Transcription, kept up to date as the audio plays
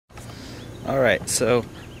Alright, so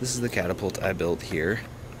this is the catapult I built here.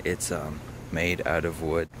 It's made out of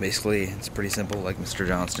wood. Basically, it's pretty simple, like Mr.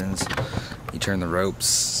 Johnston's. You turn the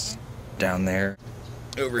ropes down there.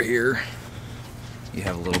 Over here, you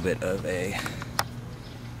have a little bit of a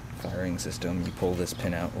firing system. You pull this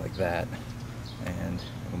pin out like that, and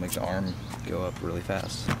it'll make the arm go up really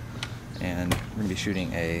fast. And we're going to be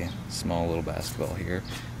shooting a small little basketball here.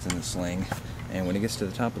 It's in the sling, and when it gets to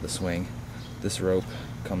the top of the swing, this rope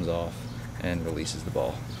comes off and releases the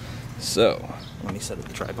ball. So, let me set up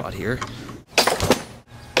the tripod here.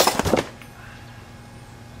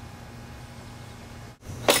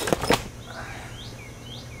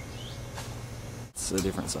 It's a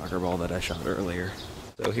different soccer ball that I shot earlier.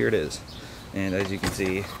 So here it is. And as you can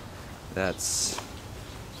see, that's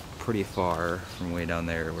pretty far from way down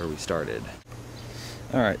there where we started.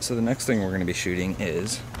 Alright, so the next thing we're going to be shooting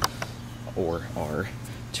are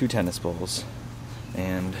 2 tennis balls.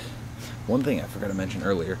 And one thing I forgot to mention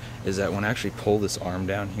earlier is that when I actually pull this arm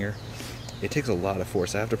down here, it takes a lot of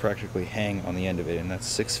force. I have to practically hang on the end of it, and that's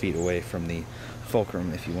 6 feet away from the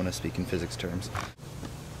fulcrum if you want to speak in physics terms.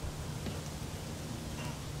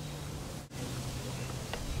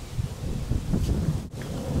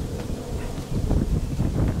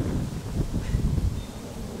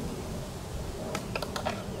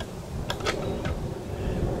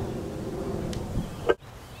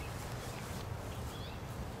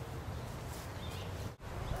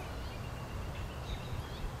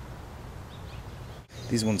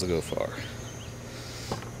 These ones will go far.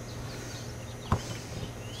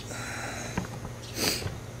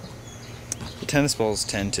 The tennis balls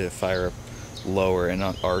tend to fire up lower and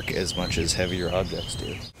not arc as much as heavier objects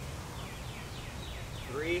do.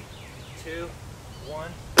 3, 2,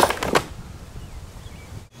 1.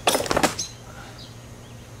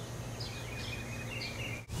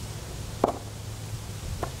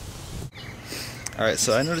 Alright,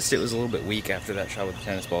 so I noticed it was a little bit weak after that shot with the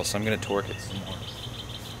tennis ball, so I'm going to torque it some more.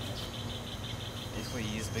 Basically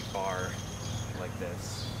use a big bar like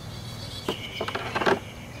this.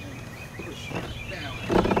 Push it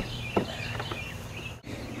down.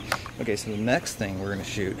 Okay, so the next thing we're going to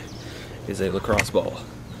shoot is a lacrosse ball.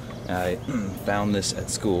 I found this at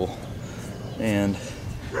school, and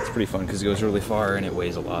it's pretty fun because it goes really far and it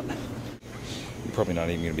weighs a lot. You're probably not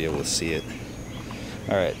even going to be able to see it.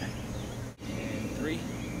 Alright. 3,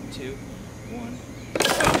 2, 1.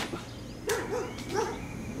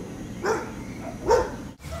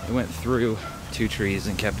 It went through 2 trees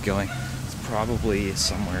and kept going. It's probably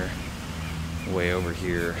somewhere way over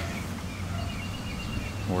here,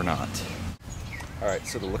 or not. Alright,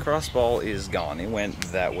 so the lacrosse ball is gone. It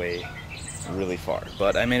went that way really far,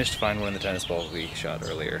 but I managed to find one of the tennis balls we shot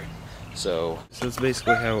earlier. So that's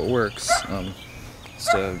basically how it works.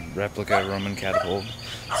 It's a replica Roman catapult.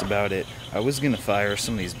 That's about it. I was gonna fire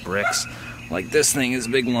some of these bricks. Like, this thing is a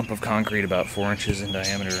big lump of concrete about 4 inches in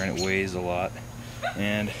diameter, and it weighs a lot.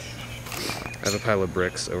 And I have a pile of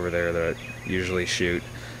bricks over there that I usually shoot,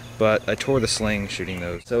 but I tore the sling shooting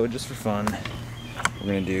those. So just for fun, we're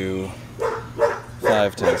gonna do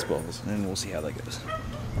 5 tennis balls, and we'll see how that goes.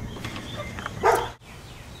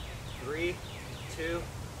 3, 2,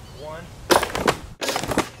 1.